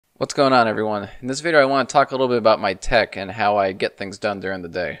What's going on, everyone? In this video I want to talk a little bit about my tech and how I get things done during the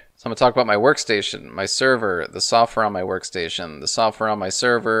day. So I'm going to talk about my workstation, my server, the software on my workstation, the software on my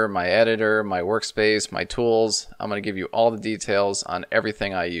server, my editor, my workspace, my tools. I'm going to give you all the details on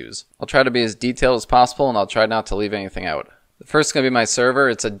everything I use. I'll try to be as detailed as possible and I'll try not to leave anything out. The first is going to be my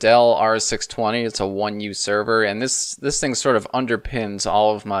server. It's a Dell R620. It's a 1U server, and this thing sort of underpins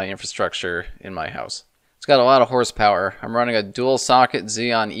all of my infrastructure in my house. It's got a lot of horsepower. I'm running a dual socket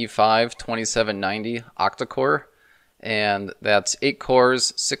Xeon E5 2790 Octa-core, and that's 8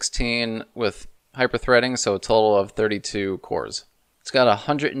 cores, 16 with hyperthreading, so a total of 32 cores. It's got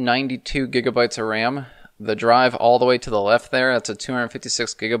 192 gigabytes of RAM. The drive all the way to the left there, that's a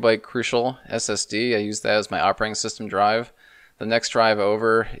 256 gigabyte Crucial SSD. I use that as my operating system drive. The next drive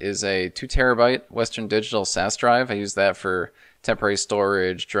over is a 2 terabyte Western Digital SAS drive. I use that for temporary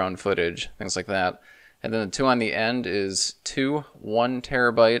storage, drone footage, things like that. And then the two on the end is two 1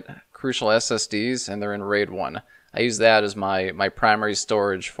 terabyte Crucial SSDs, and they're in RAID 1. I use that as my primary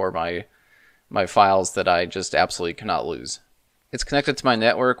storage for my files that I just absolutely cannot lose. It's connected to my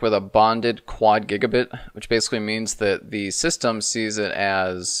network with a bonded quad gigabit, which basically means that the system sees it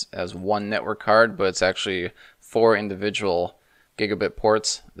as one network card, but it's actually 4 individual gigabit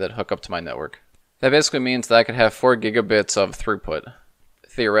ports that hook up to my network. That basically means that I could have 4 gigabits of throughput,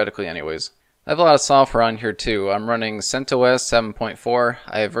 theoretically anyways. I have a lot of software on here too. I'm running CentOS 7.4.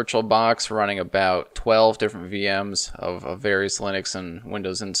 I have VirtualBox running about 12 different VMs of various Linux and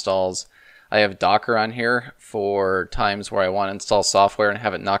Windows installs. I have Docker on here for times where I want to install software and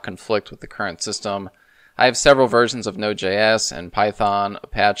have it not conflict with the current system. I have several versions of Node.js and Python,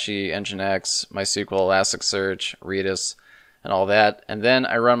 Apache, Nginx, MySQL, Elasticsearch, Redis, and all that. And then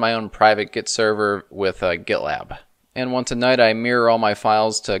I run my own private Git server with GitLab. And once a night I mirror all my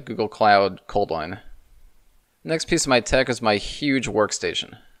files to Google Cloud Coldline. Next piece of my tech is my huge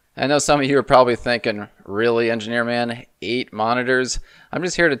workstation. I know some of you are probably thinking, really, engineer man, 8 monitors? I'm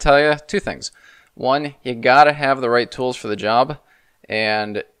just here to tell you 2 things. One, you gotta have the right tools for the job,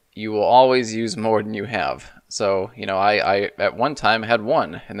 and you will always use more than you have. So, you know, I at one time had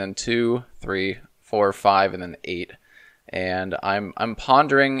 1, and then 2, 3, 4, 5, and then 8. And I'm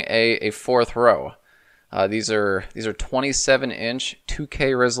pondering a 4th row. These are 27-inch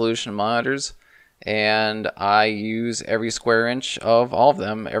 2K resolution monitors, and I use every square inch of all of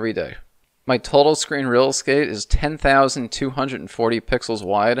them every day. My total screen real estate is 10,240 pixels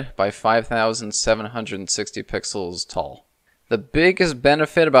wide by 5,760 pixels tall. The biggest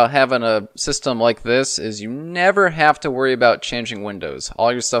benefit about having a system like this is you never have to worry about changing windows.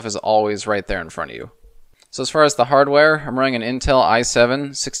 All your stuff is always right there in front of you. So as far as the hardware, I'm running an Intel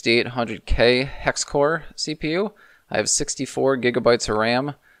i7 6800K Hex-core CPU. I have 64 gigabytes of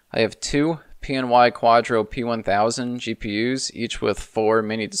RAM. I have 2 PNY Quadro P1000 GPUs, each with 4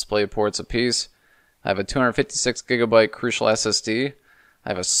 mini display ports apiece. I have a 256 gigabyte Crucial SSD. I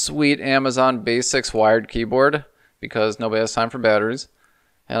have a sweet Amazon Basics wired keyboard because nobody has time for batteries.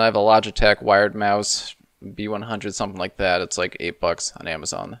 And I have a Logitech wired mouse, B100, something like that. It's like $8 on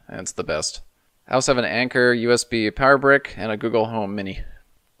Amazon, and it's the best. I also have an Anker USB power brick and a Google Home Mini.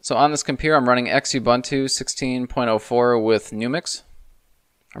 So on this computer I'm running Xubuntu 16.04 with numix.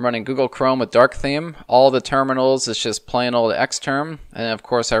 I'm running Google Chrome with dark theme. All the terminals is just plain old xterm, and of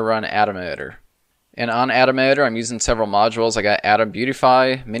course I run atom-beautify. And on atom-beautify I'm using several modules. I got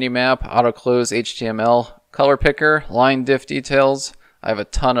atom-beautify, minimap, auto-close HTML, color picker, line diff details. I have a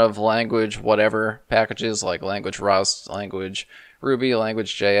ton of language whatever packages like language Rust, language Ruby,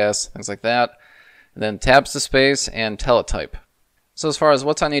 language JS, things like that. And then tabs to space and teletype. So as far as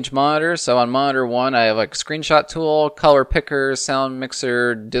what's on each monitor, so on monitor 1 I have like screenshot tool, color picker, sound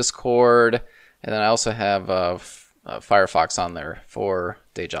mixer, Discord, and then I also have Firefox on there for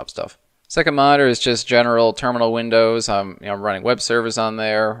day job stuff. Second monitor is just general terminal windows. I'm running web servers on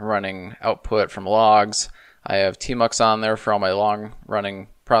there, running output from logs. I have tmux on there for all my long running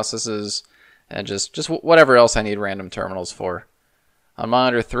processes, and just whatever else I need random terminals for. On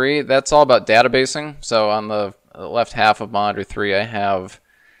monitor 3, that's all about databasing. So on the left half of monitor 3, I have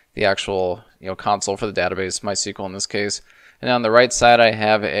the actual console for the database, MySQL in this case. And on the right side, I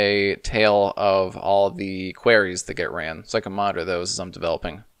have a tail of all the queries that get ran, so I can monitor those as I'm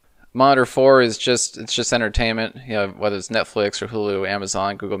developing. Monitor 4 is just entertainment. Whether it's Netflix or Hulu,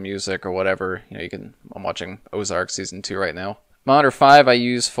 Amazon, Google Music, or whatever. I'm watching Ozark season 2 right now. Monitor 5 I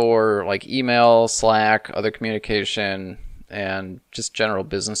use for like email, Slack, other communication, and just general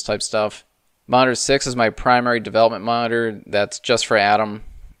business type stuff. Monitor 6 is my primary development monitor. That's just for Atom.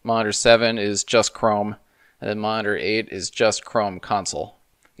 Monitor 7 is just Chrome. And then monitor 8 is just Chrome console.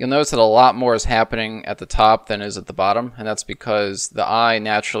 You'll notice that a lot more is happening at the top than is at the bottom, and that's because the eye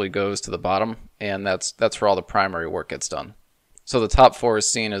naturally goes to the bottom, and that's where all the primary work gets done. So the top 4 is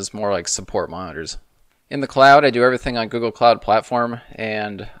seen as more like support monitors. In the cloud, I do everything on Google Cloud Platform,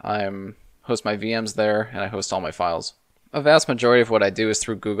 and I host my VMs there, and I host all my files. A vast majority of what I do is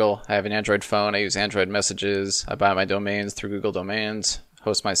through Google. I have an Android phone, I use Android messages, I buy my domains through Google Domains,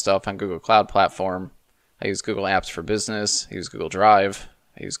 host my stuff on Google Cloud Platform. I use Google Apps for Business, I use Google Drive,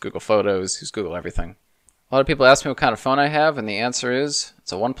 I use Google Photos, I use Google Everything. A lot of people ask me what kind of phone I have, and the answer is,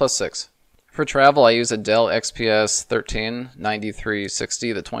 it's a OnePlus 6. For travel, I use a Dell XPS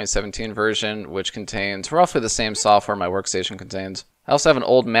 139360, the 2017 version, which contains roughly the same software my workstation contains. I also have an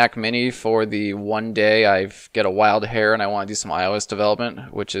old Mac Mini for the one day I get a wild hair and I want to do some iOS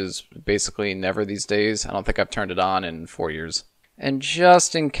development, which is basically never these days. I don't think I've turned it on in 4 years. And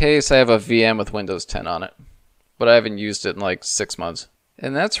just in case, I have a VM with Windows 10 on it, but I haven't used it in like 6 months.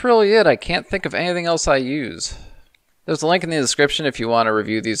 And that's really it. I can't think of anything else I use. There's a link in the description if you want to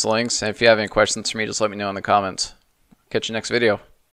review these links, and if you have any questions for me, just let me know in the comments. Catch you next video.